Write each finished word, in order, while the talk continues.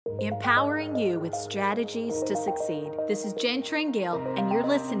empowering you with strategies to succeed. This is Jen Tringale, and you're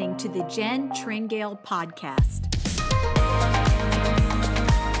listening to the Jen Tringale Podcast.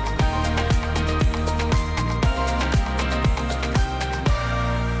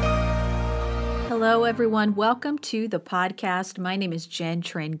 Hello, everyone. Welcome to the podcast. My name is Jen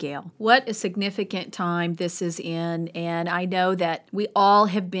Tringale. What a significant time this is in, and I know that we all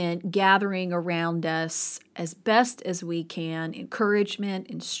have been gathering around us as best as we can, encouragement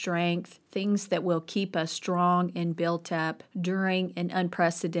and strength, things that will keep us strong and built up during an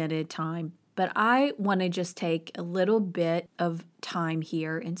unprecedented time. But I want to just take a little bit of time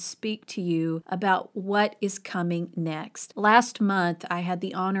here and speak to you about what is coming next. Last month, I had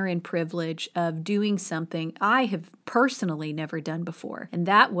the honor and privilege of doing something I have personally never done before, and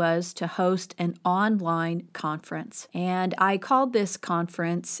that was to host an online conference. And I called this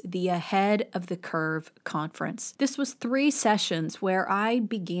conference the Ahead of the Curve Conference. This was 3 sessions where I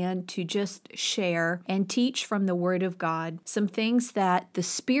began to just share and teach from the Word of God some things that the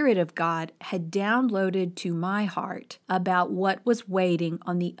Spirit of God had downloaded to my heart about what was waiting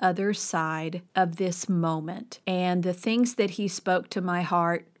on the other side of this moment. And the things that he spoke to my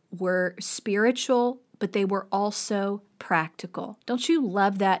heart were spiritual, but they were also practical. Don't you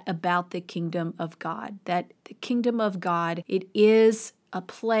love that about the kingdom of God? That the kingdom of God, it is a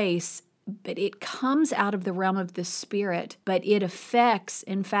place, but it comes out of the realm of the Spirit, but it affects,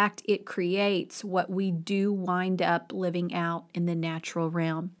 in fact, it creates what we do wind up living out in the natural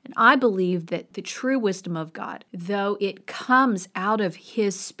realm. And I believe that the true wisdom of God, though it comes out of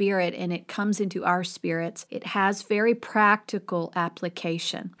His Spirit and it comes into our spirits, it has very practical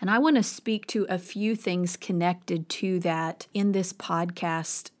application. And I want to speak to a few things connected to that in this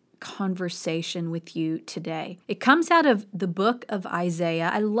podcast conversation with you today. It comes out of the book of Isaiah.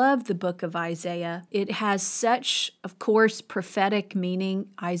 I love the book of Isaiah. It has such, of course, prophetic meaning.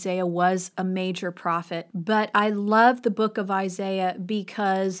 Isaiah was a major prophet, but I love the book of Isaiah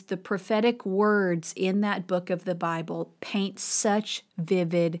because the prophetic words in that book of the Bible paint such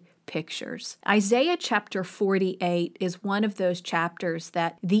vivid pictures. Isaiah chapter 48 is one of those chapters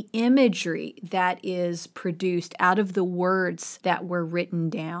that the imagery that is produced out of the words that were written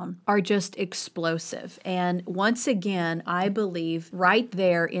down are just explosive. And once again, I believe right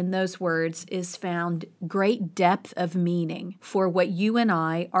there in those words is found great depth of meaning for what you and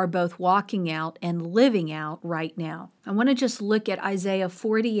I are both walking out and living out right now. I want to just look at Isaiah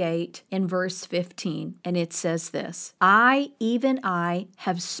 48 in verse 15, and it says this: even I,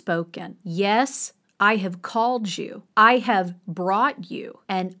 have spoken. Yes, I have called you. I have brought you,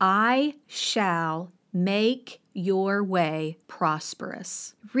 and I shall make your way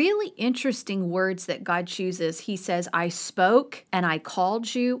prosperous. Really interesting words that God chooses. He says, I spoke and I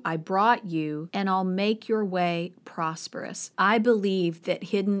called you, I brought you, and I'll make your way prosperous. I believe that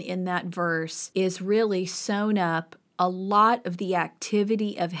hidden in that verse is really sewn up a lot of the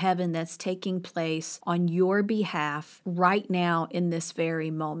activity of heaven that's taking place on your behalf right now in this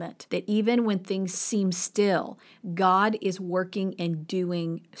very moment. That even when things seem still, God is working and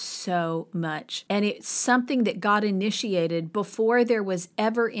doing so much. And it's something that God initiated before there was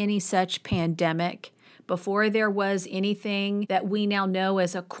ever any such pandemic, before there was anything that we now know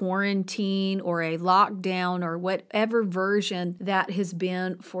as a quarantine or a lockdown or whatever version that has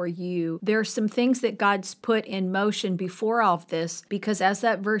been for you. There are some things that God's put in motion before all of this, because as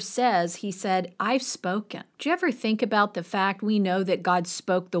that verse says, He said, I've spoken. Do you ever think about the fact we know that God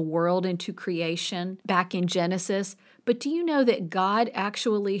spoke the world into creation back in Genesis? But do you know that God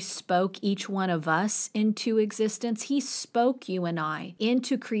actually spoke each one of us into existence? He spoke you and I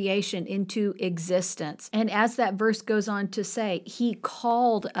into creation, into existence. And as that verse goes on to say, He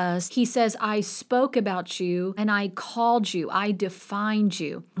called us. He says, I spoke about you and I called you. I defined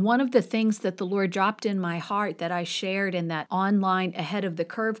you. One of the things that the Lord dropped in my heart that I shared in that online Ahead of the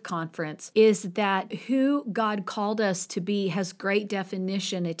Curve conference is that who God called us to be has great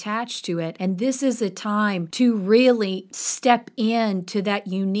definition attached to it. And this is a time to really step into that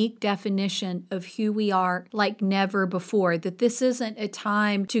unique definition of who we are like never before. That this isn't a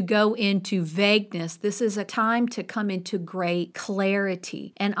time to go into vagueness. This is a time to come into great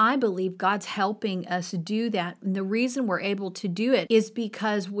clarity. And I believe God's helping us do that. And the reason we're able to do it is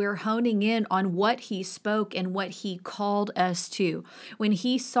because we're honing in on what He spoke and what He called us to. When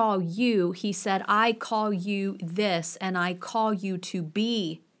He saw you, He said, I call you this, and I call you to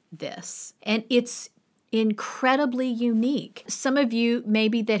be this. And it's incredibly unique. Some of you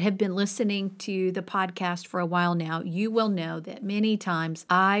maybe that have been listening to the podcast for a while now, you will know that many times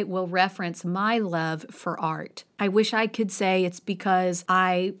I will reference my love for art. I wish I could say it's because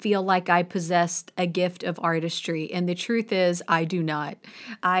I feel like I possessed a gift of artistry, and the truth is I do not.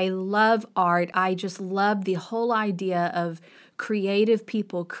 I love art. I just love the whole idea of creative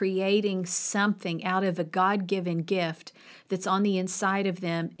people creating something out of a God-given gift that's on the inside of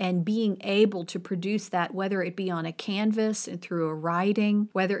them and being able to produce that, whether it be on a canvas and through a writing,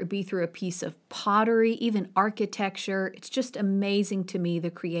 whether it be through a piece of pottery, even architecture. It's just amazing to me,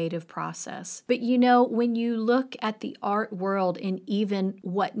 the creative process. But you know, when you look at the art world and even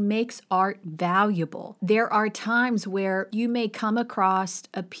what makes art valuable, there are times where you may come across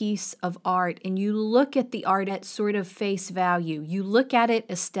a piece of art and you look at the art at sort of face value. You look at it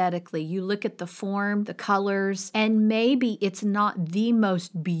aesthetically, you look at the form, the colors, and maybe it's not the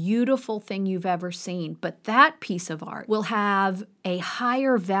most beautiful thing you've ever seen, but that piece of art will have a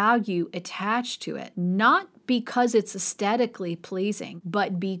higher value attached to it, not because it's aesthetically pleasing,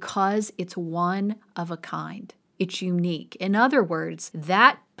 but because it's one of a kind. It's unique. In other words,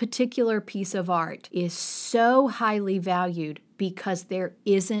 that particular piece of art is so highly valued because there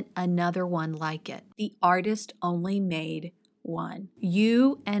isn't another one like it. The artist only made one.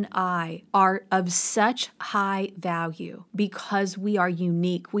 You and I are of such high value because we are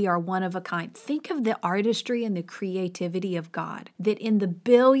unique. We are one of a kind. Think of the artistry and the creativity of God, that in the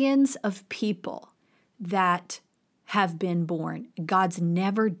billions of people that have been born, God's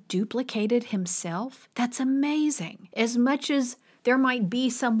never duplicated himself. That's amazing. As much as there might be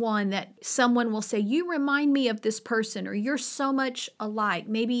someone will say, you remind me of this person, or you're so much alike,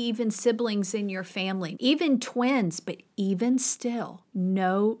 maybe even siblings in your family, even twins, but even still,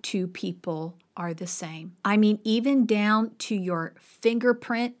 no two people are the same. I mean, even down to your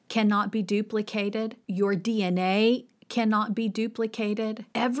fingerprint cannot be duplicated. Your DNA cannot be duplicated.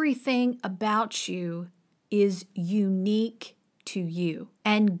 Everything about you is unique to you.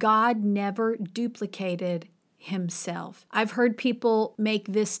 And God never duplicated himself. I've heard people make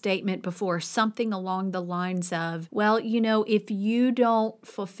this statement before, something along the lines of, well, you know, if you don't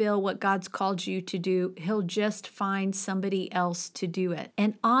fulfill what God's called you to do, he'll just find somebody else to do it.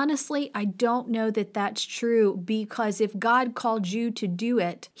 And honestly, I don't know that that's true, because if God called you to do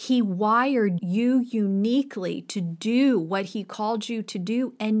it, he wired you uniquely to do what he called you to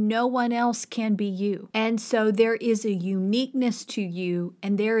do, and no one else can be you. And so there is a uniqueness to you,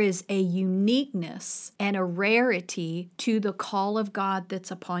 and there is a uniqueness and a rarity to the call of God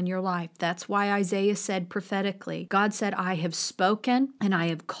that's upon your life. That's why Isaiah said prophetically, God said, I have spoken and I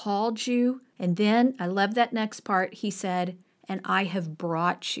have called you. And then I love that next part. He said, and I have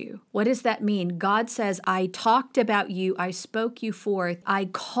brought you. What does that mean? God says, I talked about you. I spoke you forth. I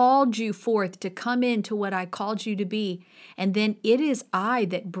called you forth to come into what I called you to be. And then it is I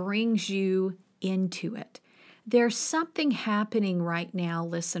that brings you into it. There's something happening right now,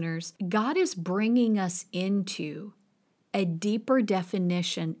 listeners. God is bringing us into a deeper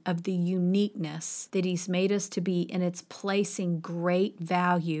definition of the uniqueness that he's made us to be, and it's placing great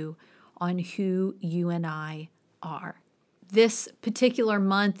value on who you and I are. This particular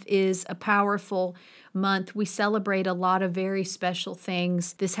month is a powerful month. We celebrate a lot of very special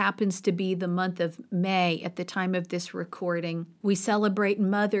things. This happens to be the month of May at the time of this recording. We celebrate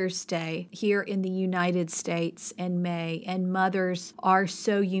Mother's Day here in the United States in May, and mothers are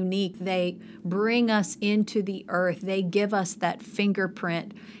so unique. They bring us into the earth. They give us that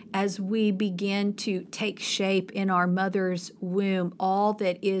fingerprint as we begin to take shape in our mother's womb. All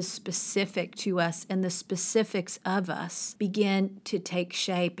that is specific to us and the specifics of us begin to take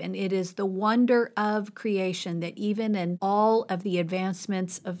shape. And it is the wonder of creation that even in all of the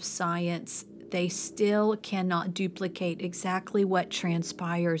advancements of science, they still cannot duplicate exactly what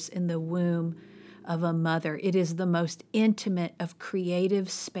transpires in the womb of a mother. It is the most intimate of creative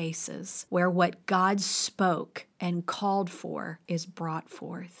spaces where what God spoke and called for is brought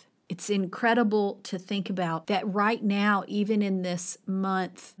forth. It's incredible to think about that right now, even in this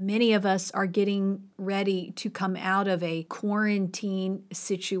month, many of us are getting ready to come out of a quarantine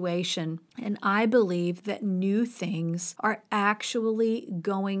situation. And I believe that new things are actually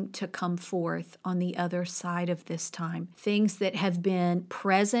going to come forth on the other side of this time. Things that have been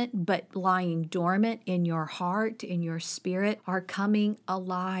present but lying dormant in your heart, in your spirit, are coming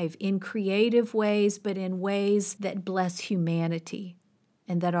alive in creative ways, but in ways that bless humanity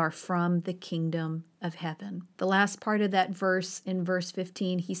and that are from the kingdom of heaven. The last part of that verse, in verse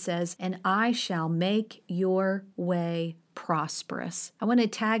 15, he says, and I shall make your way prosperous. I want to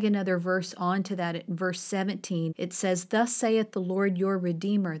tag another verse onto that. In verse 17, it says, "Thus saith the Lord your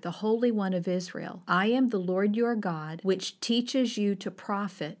Redeemer, the Holy One of Israel, I am the Lord your God, which teaches you to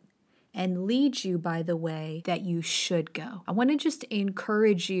profit and leads you by the way that you should go." I want to just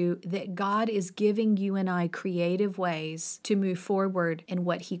encourage you that God is giving you and I creative ways to move forward in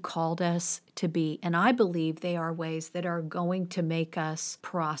what He called us to be. And I believe they are ways that are going to make us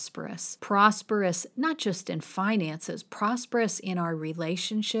prosperous. Prosperous, not just in finances, prosperous in our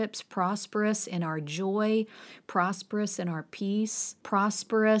relationships, prosperous in our joy, prosperous in our peace,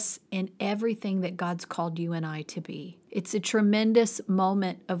 prosperous in everything that God's called you and I to be. It's a tremendous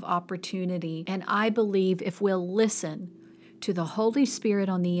moment of opportunity. And I believe if we'll listen to the Holy Spirit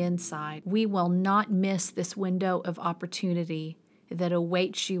on the inside, we will not miss this window of opportunity that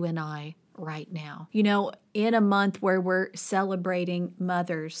awaits you and I right now. You know, in a month where we're celebrating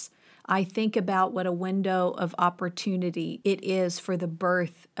mothers, I think about what a window of opportunity it is for the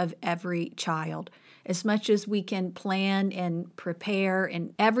birth of every child. As much as we can plan and prepare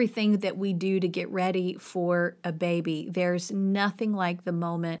and everything that we do to get ready for a baby, there's nothing like the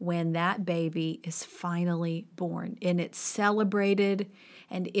moment when that baby is finally born and it's celebrated.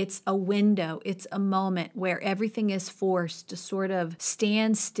 And it's a window, it's a moment where everything is forced to sort of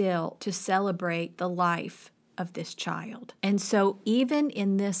stand still to celebrate the life of this child. And so even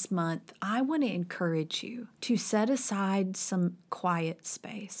in this month, I want to encourage you to set aside some quiet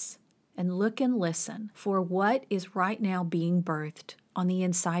space and look and listen for what is right now being birthed on the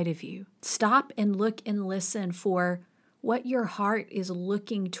inside of you. Stop and look and listen for what your heart is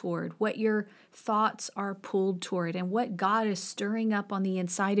looking toward, what your thoughts are pulled toward, and what God is stirring up on the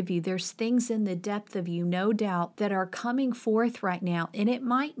inside of you. There's things in the depth of you, no doubt, that are coming forth right now. And it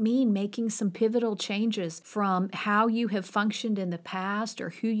might mean making some pivotal changes from how you have functioned in the past or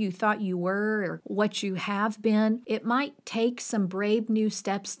who you thought you were or what you have been. It might take some brave new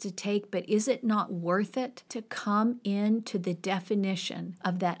steps to take, but is it not worth it to come into the definition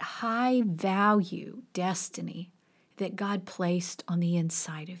of that high value destiny that God placed on the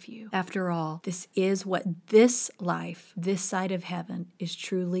inside of you? After all, this is what this life, this side of heaven, is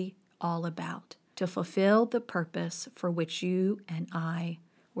truly all about, to fulfill the purpose for which you and I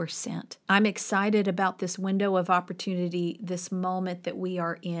were sent. I'm excited about this window of opportunity, this moment that we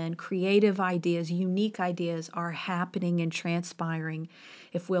are in. Creative ideas, unique ideas are happening and transpiring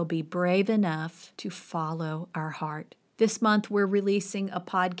if we'll be brave enough to follow our heart. This month, we're releasing a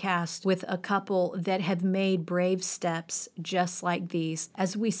podcast with a couple that have made brave steps just like these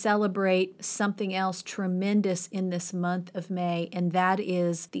as we celebrate something else tremendous in this month of May, and that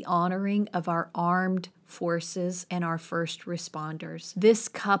is the honoring of our armed forces and our first responders. This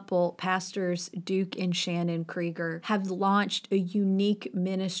couple, Pastors Duke and Shannon Krieger, have launched a unique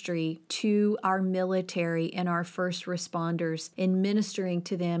ministry to our military and our first responders in ministering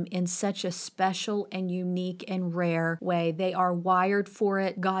to them in such a special and unique and rare way. They are wired for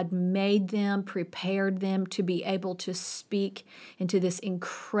it. God made them, prepared them to be able to speak into this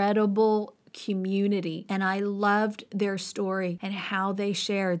incredible community. And I loved their story and how they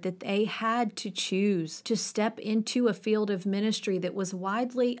shared that they had to choose to step into a field of ministry that was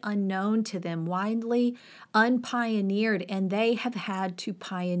widely unknown to them, widely unpioneered, and they have had to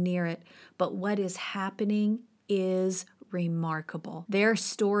pioneer it. But what is happening is remarkable. Their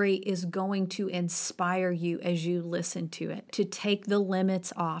story is going to inspire you as you listen to it, to take the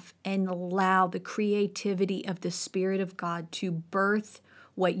limits off and allow the creativity of the Spirit of God to birth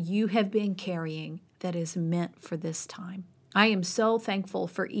what you have been carrying that is meant for this time. I am so thankful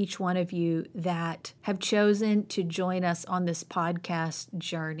for each one of you that have chosen to join us on this podcast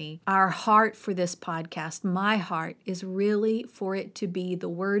journey. Our heart for this podcast, my heart, is really for it to be the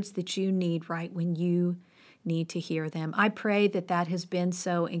words that you need right when you need to hear them. I pray that that has been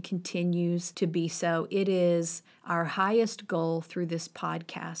so and continues to be so. It is our highest goal through this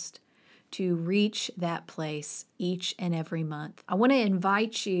podcast to reach that place each and every month. I want to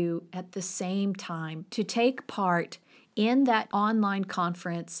invite you at the same time to take part in that online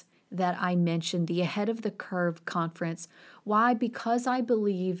conference that I mentioned, the Ahead of the Curve conference. Why? Because I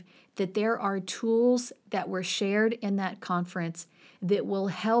believe that there are tools that were shared in that conference that will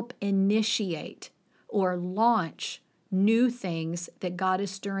help initiate or launch new things that God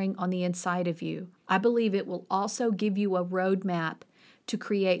is stirring on the inside of you. I believe it will also give you a roadmap to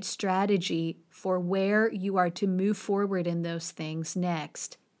create strategy for where you are to move forward in those things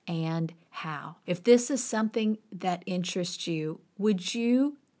next and how. If this is something that interests you, would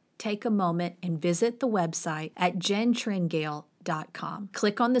you take a moment and visit the website at jentringale.com jentringale.com.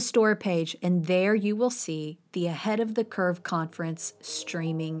 Click on the store page, and there you will see the Ahead of the Curve Conference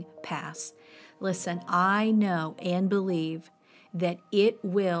streaming pass. Listen, I know and believe that it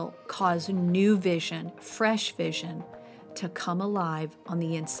will cause new vision, fresh vision, to come alive on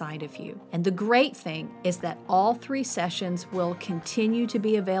the inside of you. And the great thing is that all 3 sessions will continue to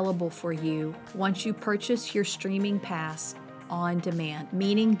be available for you once you purchase your streaming pass on demand,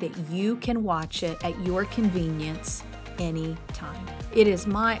 meaning that you can watch it at your convenience anytime. It is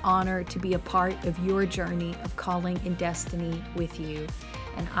my honor to be a part of your journey of calling and destiny with you,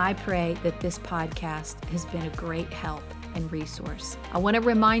 and I pray that this podcast has been a great help and resource. I want to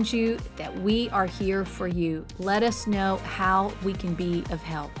remind you that we are here for you. Let us know how we can be of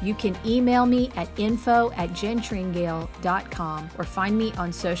help. You can email me at info@jentringale.com or find me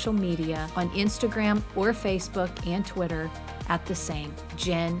on social media on Instagram or Facebook and Twitter at the same,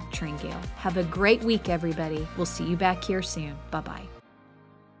 Jen Tringale. Have a great week, everybody. We'll see you back here soon. Bye-bye.